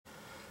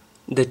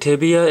The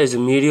tibia is a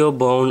medial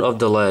bone of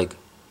the leg.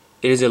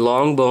 It is a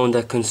long bone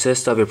that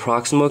consists of a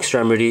proximal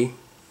extremity,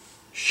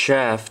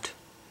 shaft,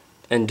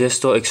 and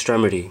distal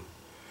extremity.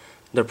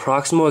 The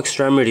proximal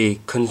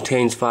extremity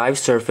contains 5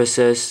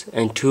 surfaces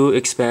and 2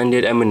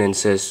 expanded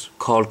eminences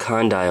called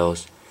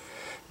condyles.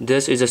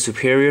 This is the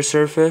superior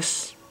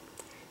surface,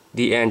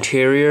 the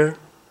anterior,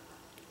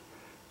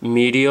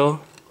 medial,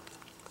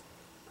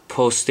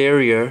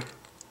 posterior,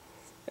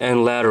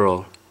 and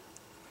lateral.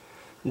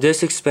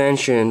 This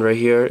expansion right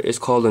here is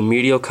called a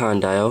medial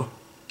condyle,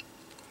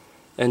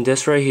 and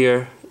this right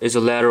here is a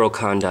lateral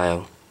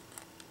condyle.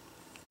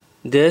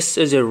 This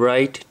is a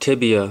right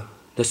tibia.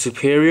 The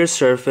superior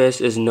surface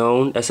is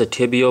known as a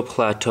tibial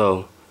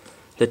plateau.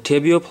 The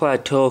tibial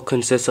plateau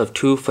consists of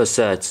 2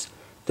 facets.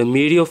 The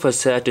medial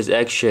facet is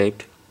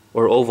egg-shaped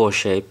or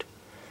oval-shaped,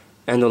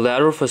 and the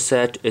lateral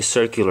facet is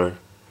circular.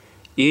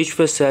 Each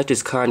facet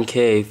is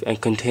concave and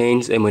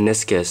contains a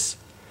meniscus.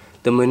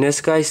 The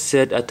menisci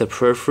sit at the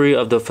periphery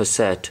of the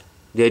facet.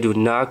 They do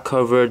not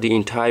cover the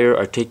entire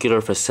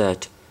articular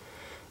facet.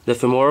 The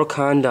femoral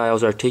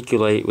condyles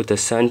articulate with the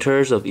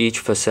centers of each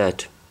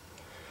facet.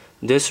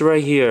 This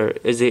right here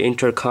is the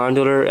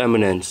Intercondylar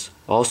Eminence,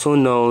 also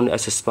known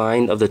as the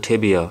spine of the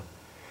tibia.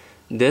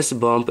 This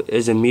bump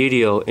is a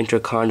medial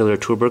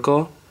intercondylar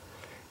tubercle,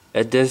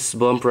 and this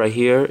bump right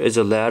here is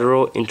a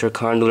lateral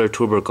intercondylar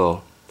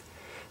tubercle.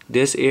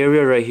 This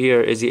area right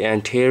here is the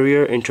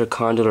anterior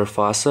intercondylar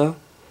fossa,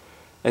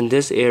 and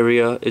this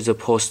area is a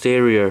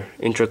posterior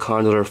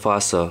intercondylar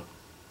fossa.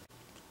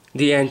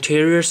 The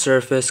anterior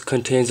surface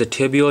contains a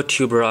tibial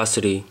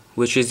tuberosity,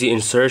 which is the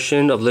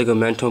insertion of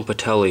ligamentum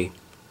patelli.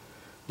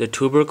 The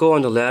tubercle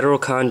on the lateral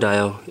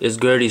condyle is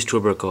Gerdy's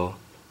tubercle.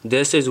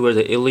 This is where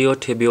the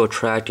iliotibial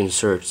tract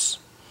inserts.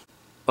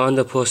 On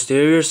the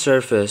posterior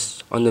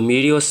surface, on the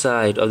medial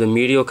side of the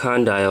medial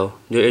condyle,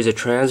 there is a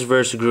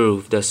transverse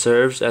groove that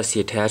serves as the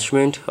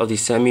attachment of the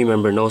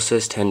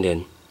semimembranosus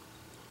tendon.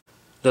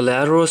 The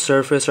lateral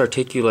surface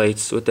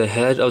articulates with the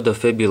head of the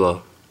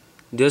fibula.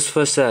 This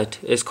facet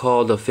is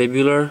called the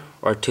fibular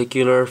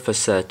articular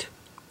facet.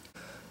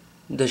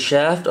 The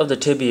shaft of the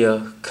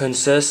tibia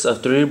consists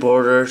of 3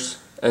 borders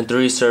and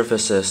 3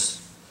 surfaces.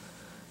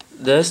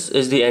 This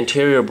is the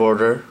anterior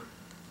border,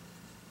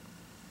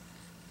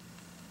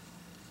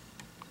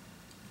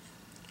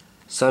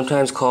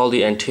 sometimes called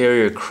the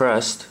anterior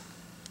crest.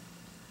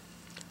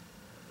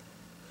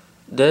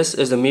 This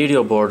is the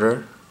medial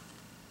border,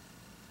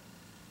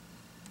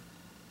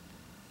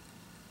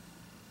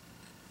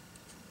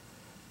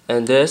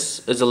 and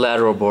this is the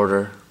lateral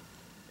border,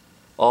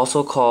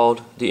 also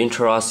called the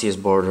interosseous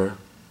border.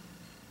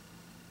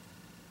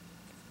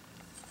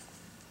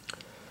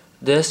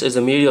 This is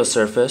the medial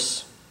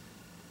surface,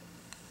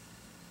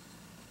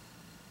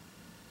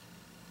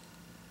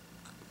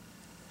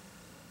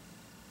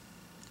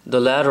 the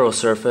lateral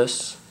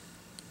surface,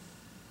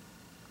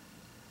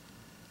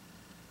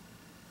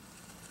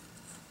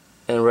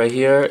 and right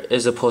here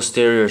is the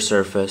posterior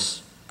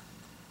surface.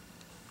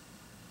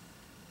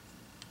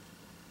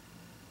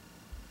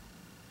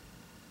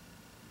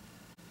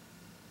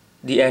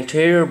 The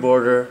anterior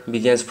border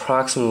begins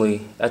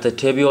proximally at the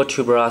tibial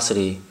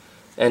tuberosity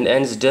and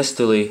ends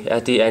distally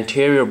at the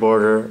anterior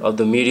border of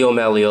the medial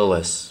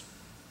malleolus.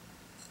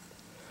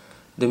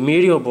 The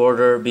medial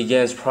border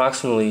begins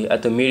proximally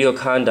at the medial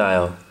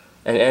condyle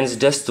and ends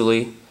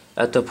distally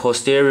at the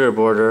posterior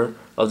border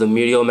of the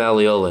medial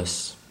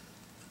malleolus.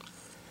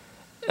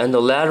 And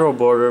the lateral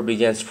border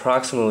begins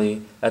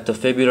proximally at the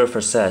fibular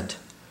facet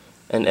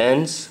and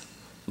ends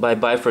by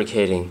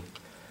bifurcating.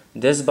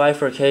 This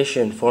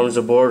bifurcation forms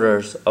the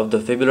borders of the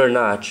fibular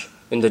notch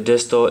in the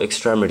distal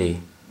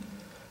extremity.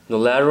 The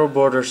lateral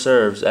border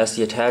serves as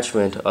the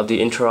attachment of the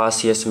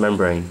interosseous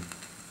membrane.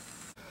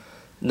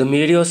 The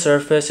medial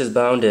surface is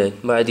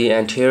bounded by the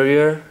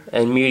anterior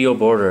and medial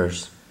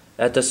borders.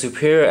 At the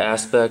superior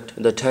aspect,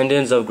 the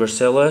tendons of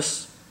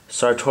gracilis,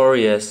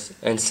 sartorius,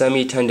 and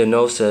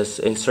semitendinosus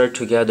insert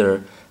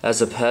together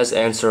as a pes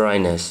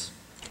anserinus.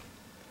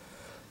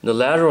 The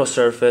lateral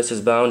surface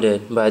is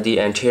bounded by the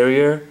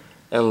anterior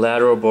and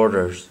lateral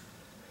borders.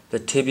 The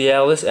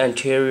tibialis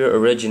anterior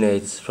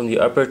originates from the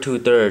upper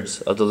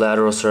 2/3 of the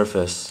lateral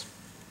surface.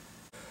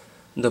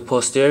 The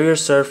posterior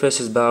surface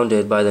is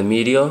bounded by the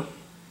medial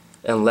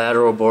and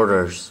lateral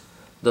borders.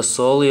 The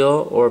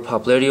soleal or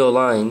popliteal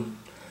line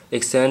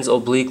extends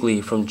obliquely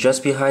from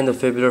just behind the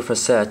fibular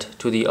facet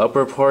to the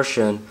upper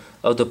portion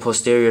of the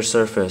posterior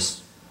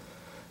surface.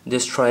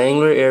 This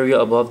triangular area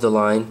above the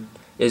line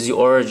is the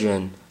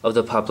origin of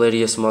the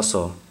popliteus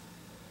muscle.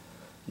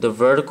 The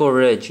vertical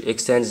ridge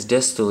extends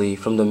distally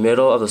from the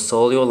middle of the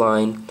soleal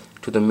line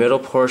to the middle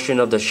portion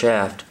of the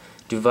shaft,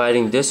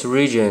 dividing this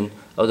region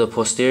of the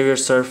posterior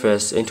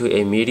surface into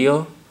a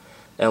medial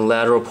and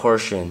lateral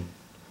portion.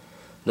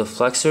 The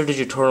flexor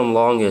digitorum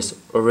longus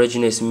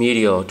originates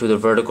medial to the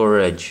vertical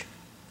ridge.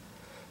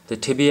 The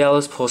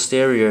tibialis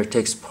posterior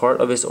takes part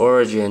of its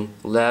origin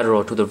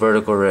lateral to the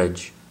vertical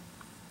ridge.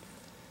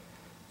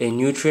 A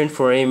nutrient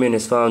foramen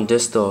is found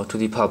distal to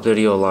the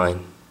popliteal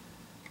line.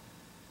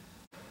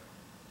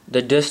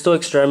 The distal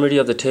extremity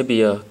of the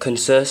tibia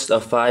consists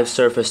of 5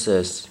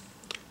 surfaces: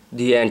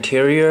 the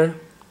anterior,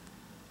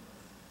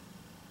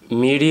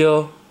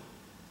 medial,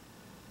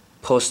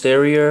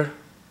 posterior,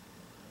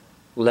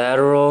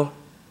 lateral,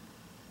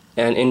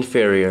 and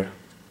inferior.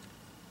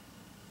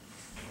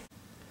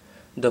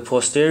 The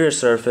posterior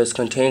surface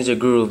contains a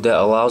groove that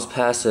allows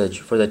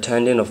passage for the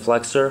tendon of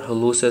flexor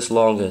hallucis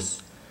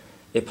longus.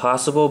 A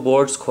possible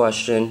board's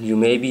question you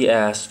may be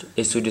asked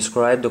is to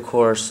describe the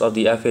course of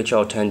the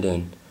FHL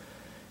tendon.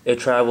 It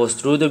travels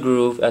through the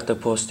groove at the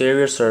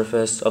posterior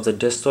surface of the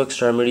distal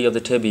extremity of the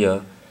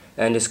tibia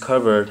and is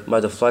covered by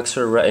the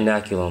flexor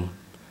retinaculum.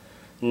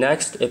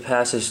 Next, it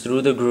passes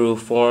through the groove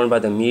formed by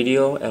the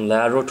medial and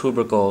lateral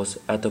tubercles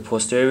at the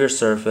posterior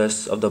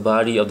surface of the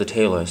body of the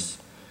talus.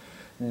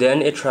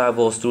 Then it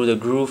travels through the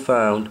groove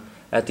found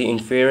at the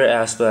inferior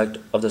aspect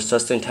of the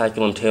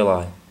sustentaculum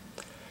tali.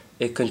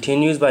 It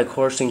continues by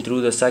coursing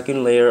through the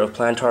second layer of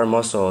plantar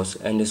muscles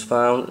and is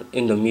found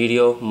in the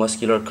medial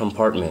muscular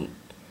compartment.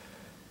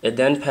 It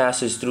then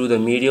passes through the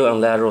medial and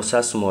lateral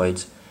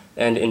sesamoids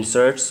and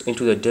inserts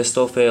into the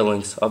distal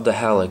phalanx of the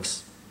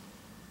hallux.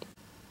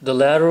 The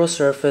lateral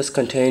surface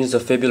contains the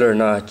fibular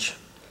notch.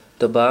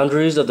 The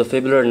boundaries of the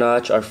fibular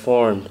notch are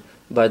formed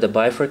by the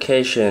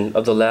bifurcation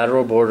of the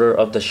lateral border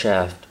of the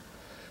shaft.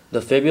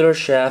 The fibular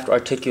shaft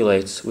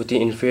articulates with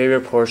the inferior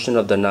portion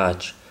of the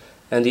notch,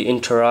 and the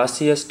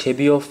interosseous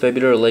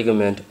tibio-fibular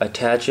ligament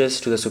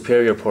attaches to the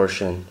superior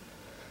portion.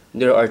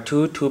 There are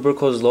 2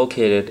 tubercles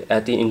located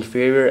at the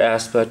inferior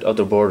aspect of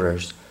the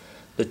borders.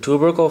 The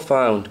tubercle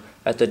found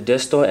at the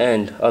distal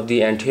end of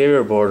the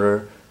anterior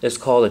border is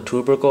called a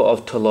tubercle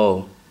of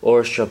Talot,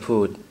 or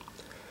Chaput.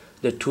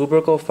 The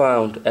tubercle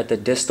found at the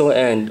distal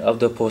end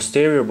of the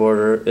posterior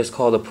border is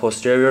called a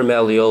posterior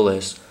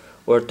malleolus,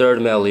 or third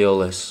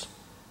malleolus.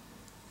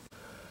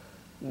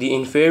 The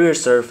inferior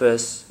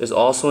surface is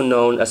also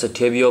known as a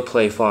tibial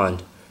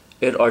plafond.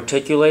 It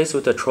articulates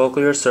with the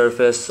trochlear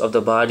surface of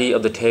the body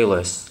of the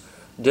talus.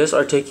 This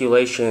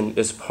articulation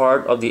is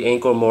part of the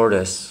ankle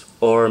mortise,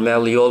 or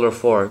malleolar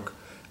fork,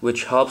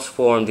 which helps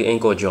form the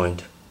ankle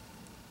joint.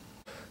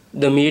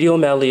 The medial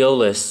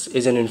malleolus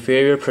is an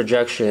inferior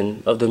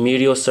projection of the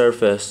medial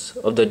surface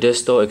of the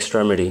distal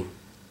extremity.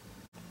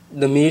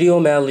 The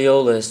medial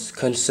malleolus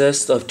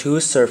consists of 2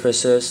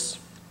 surfaces,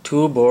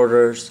 2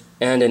 borders,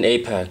 and an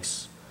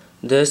apex.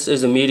 This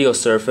is the medial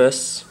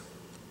surface.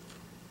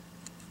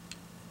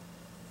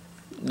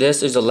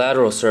 This is the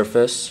lateral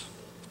surface.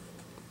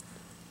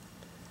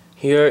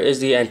 Here is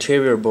the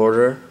anterior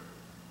border.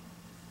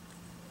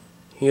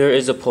 Here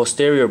is the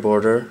posterior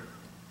border.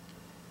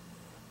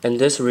 And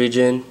this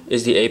region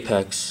is the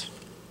apex.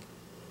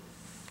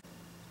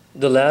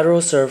 The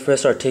lateral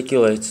surface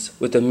articulates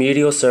with the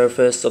medial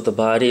surface of the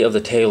body of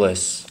the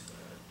talus.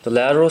 The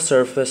lateral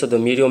surface of the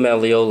medial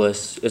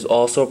malleolus is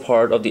also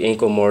part of the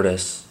ankle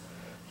mortise.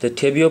 The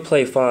tibial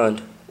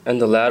plafond and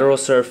the lateral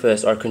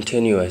surface are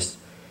continuous,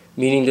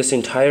 meaning this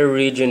entire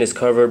region is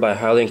covered by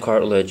hyaline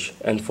cartilage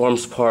and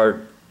forms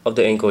part of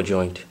the ankle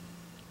joint.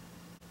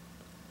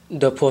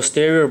 The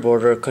posterior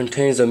border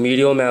contains the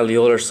medial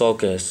malleolar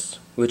sulcus,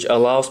 which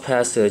allows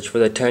passage for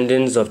the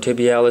tendons of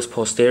tibialis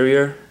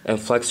posterior and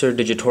flexor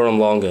digitorum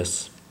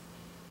longus.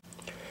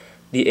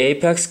 The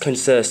apex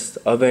consists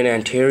of an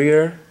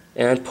anterior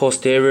and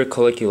posterior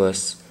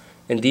colliculus,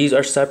 and these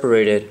are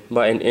separated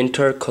by an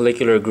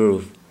intercollicular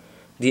groove.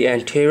 The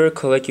anterior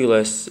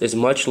colliculus is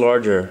much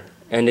larger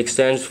and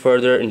extends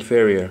further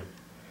inferior.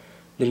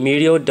 The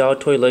medial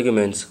deltoid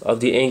ligaments of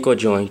the ankle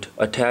joint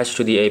attach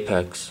to the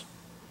apex.